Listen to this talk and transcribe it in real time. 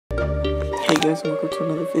Hey guys, welcome to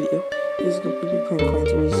another video. This is going to be playing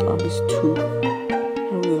Plants vs. Zombies 2. I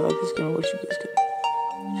really like this game. I wish you guys could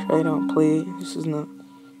try it out and play it. This is not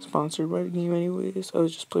sponsored by the game anyways. I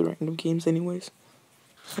was just play random games anyways.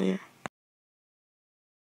 So yeah.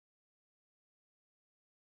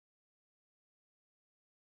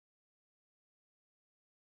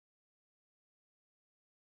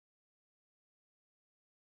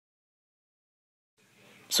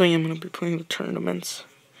 So yeah, I'm going to be playing the tournaments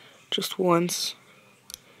just once.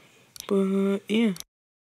 But yeah.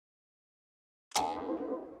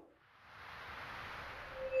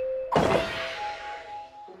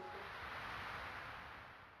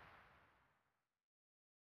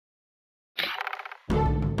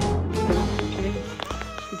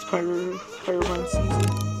 It's Pyro season.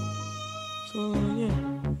 So yeah,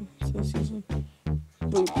 it's this season.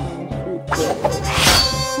 We're playing pretty good.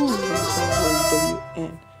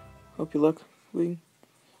 WN. Hope you luck.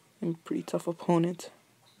 I'm a pretty tough opponent,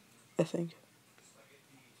 I think.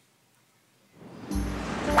 So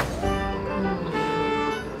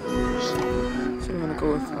I'm gonna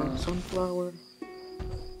go with sunflower. I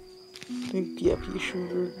think, yeah, pea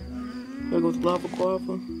sugar. I'm gonna go with lava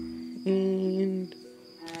guava. And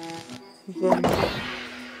then they're a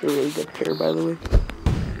really good pair, by the way.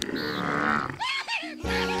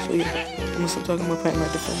 So yeah, unless I'm talking about my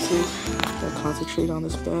defenses, I'll concentrate on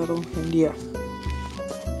this battle, and yeah.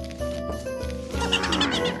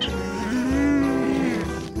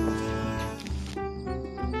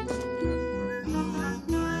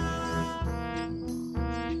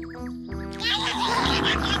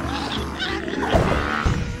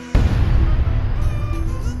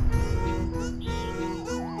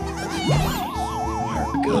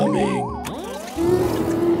 Coming.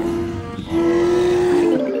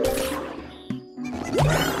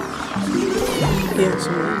 Yeah,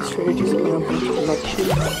 some of the strategies are going to like shit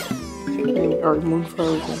or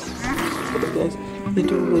moonflowers and other guys. They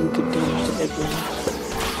do really good damage to everyone.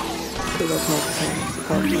 So that's not the same. It's the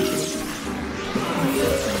combination.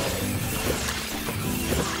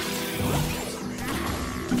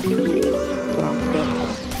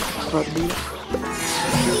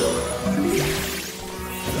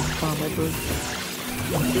 My bird.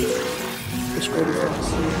 It's ready for the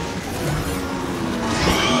sea.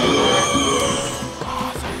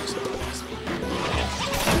 Oh, that was the best.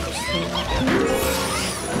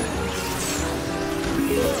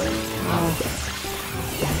 Oh.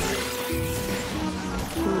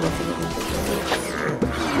 Ooh, I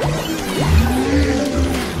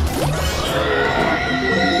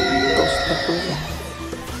Ghost pepper.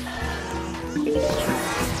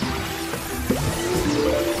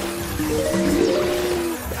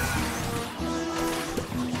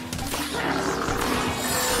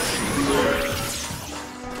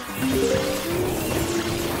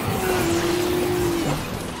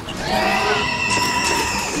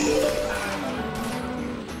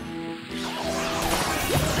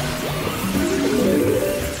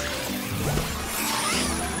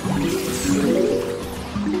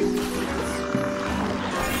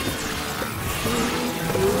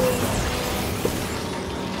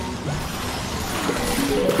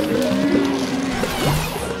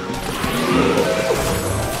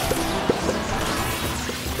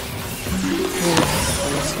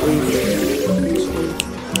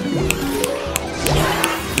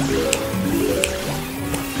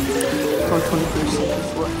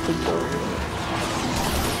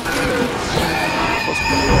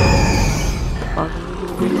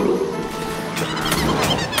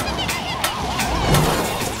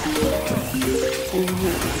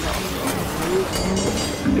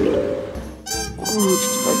 Ooh,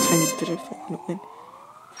 just by 10 did I fucking win.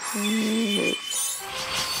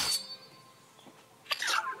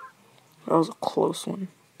 That was a close one.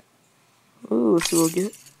 Ooh, let's see what we'll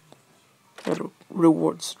get. Got a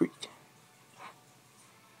reward streak.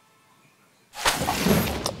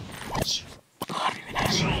 Oh, I don't even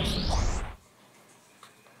have it.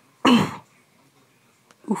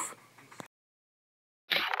 Oof.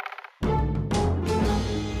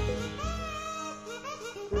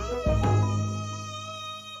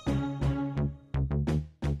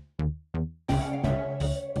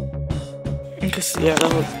 Because, yeah,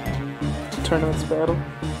 that was the tournament's battle.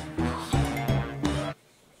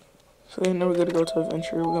 So now we're gonna go to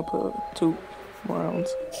adventure. We're gonna play 2 more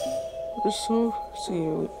rounds. So see,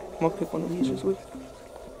 I'm gonna pick one of these this week.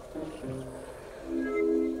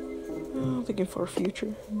 I'm thinking for our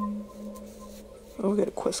future. Oh, we got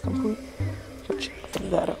a quest complete. Go check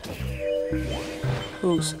that out.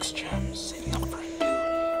 Ooh, 6 gems. Saving up for a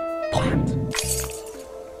new plant.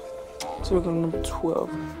 So we're going to number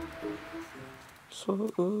 12.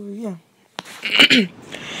 So, yeah.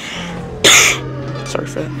 Sorry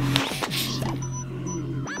for that.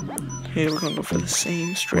 Okay, we're gonna go for the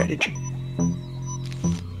same strategy.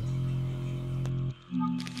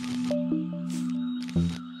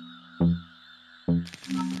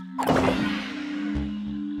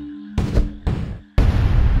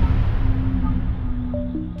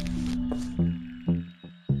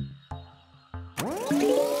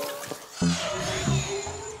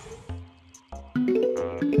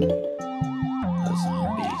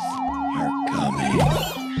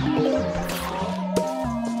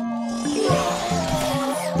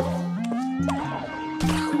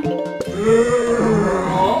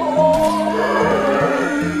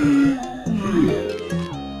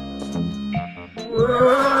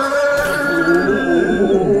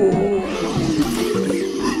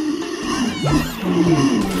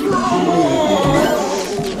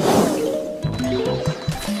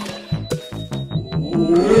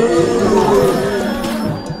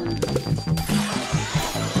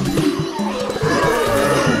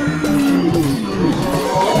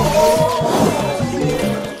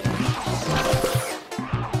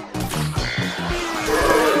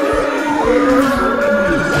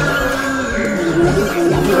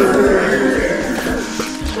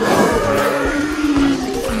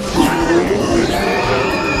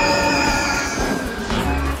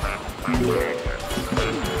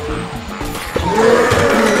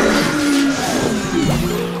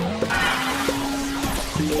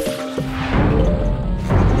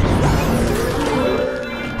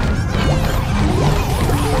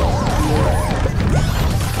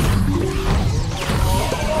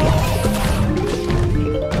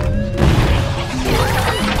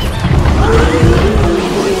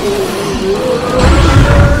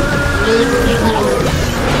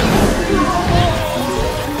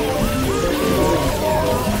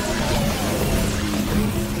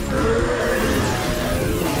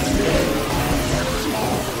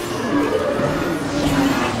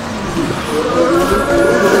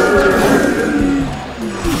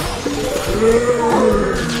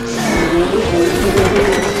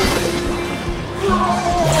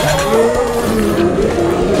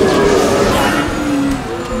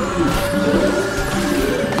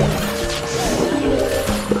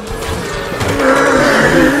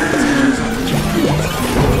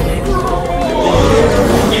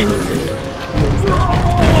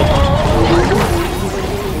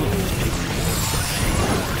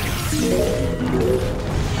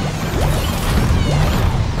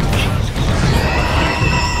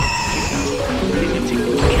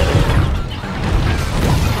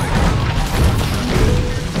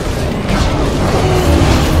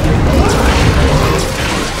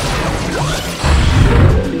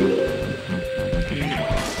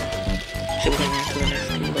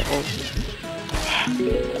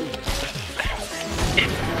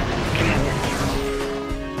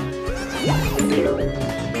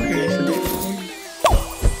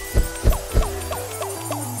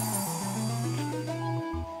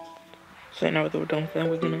 So now that we're done with that,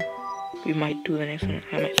 we might do the next one.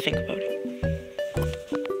 I might think about it.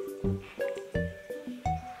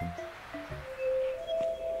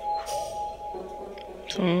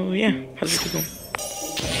 So yeah, how's it going?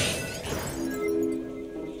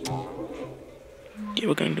 Yeah,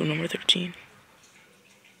 we're gonna do number 13.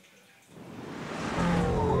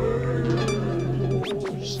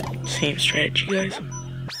 Same strategy, guys.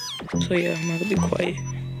 So yeah, I'm not gonna be quiet.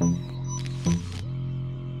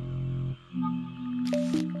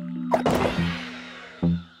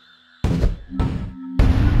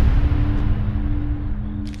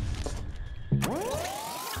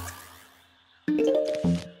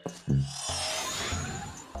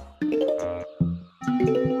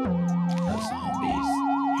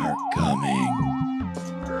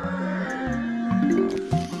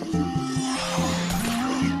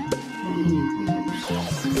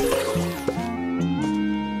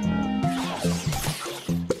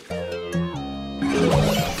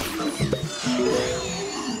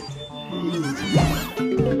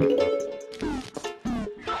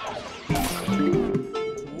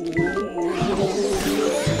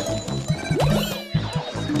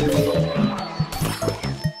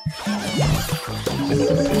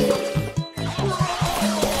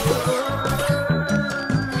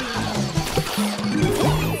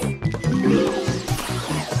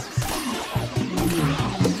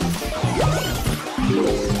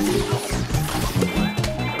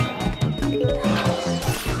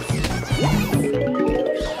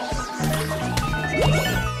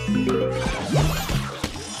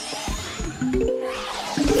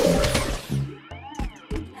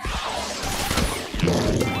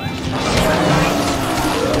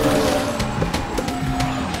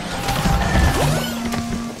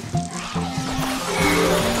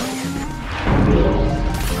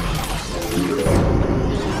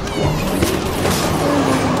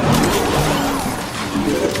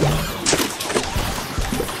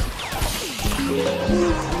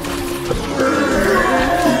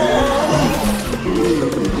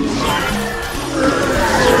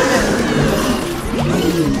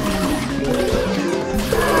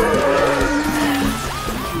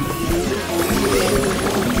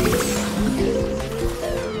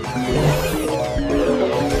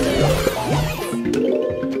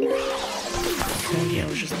 Yeah, I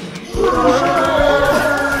was just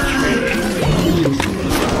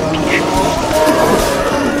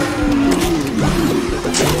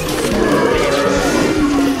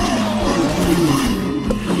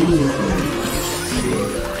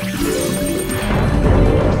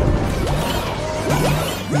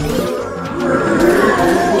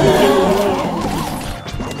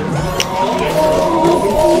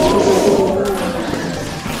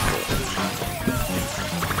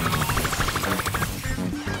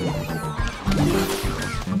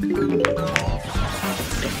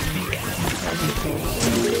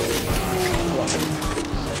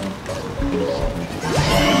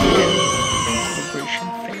celebration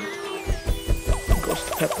failed. Goes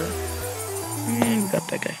to Pepper. And we got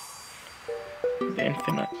that guy. The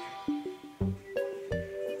Infinite.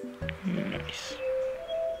 Nice.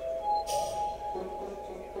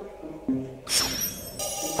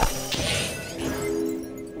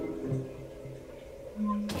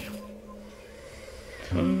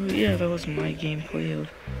 So yeah, that was my gameplay of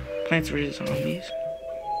Plants vs. Zombies.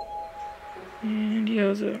 And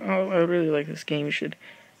yeah, I really like this game. You should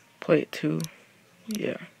play it too.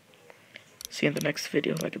 Yeah. See you in the next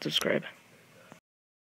video. Like and subscribe.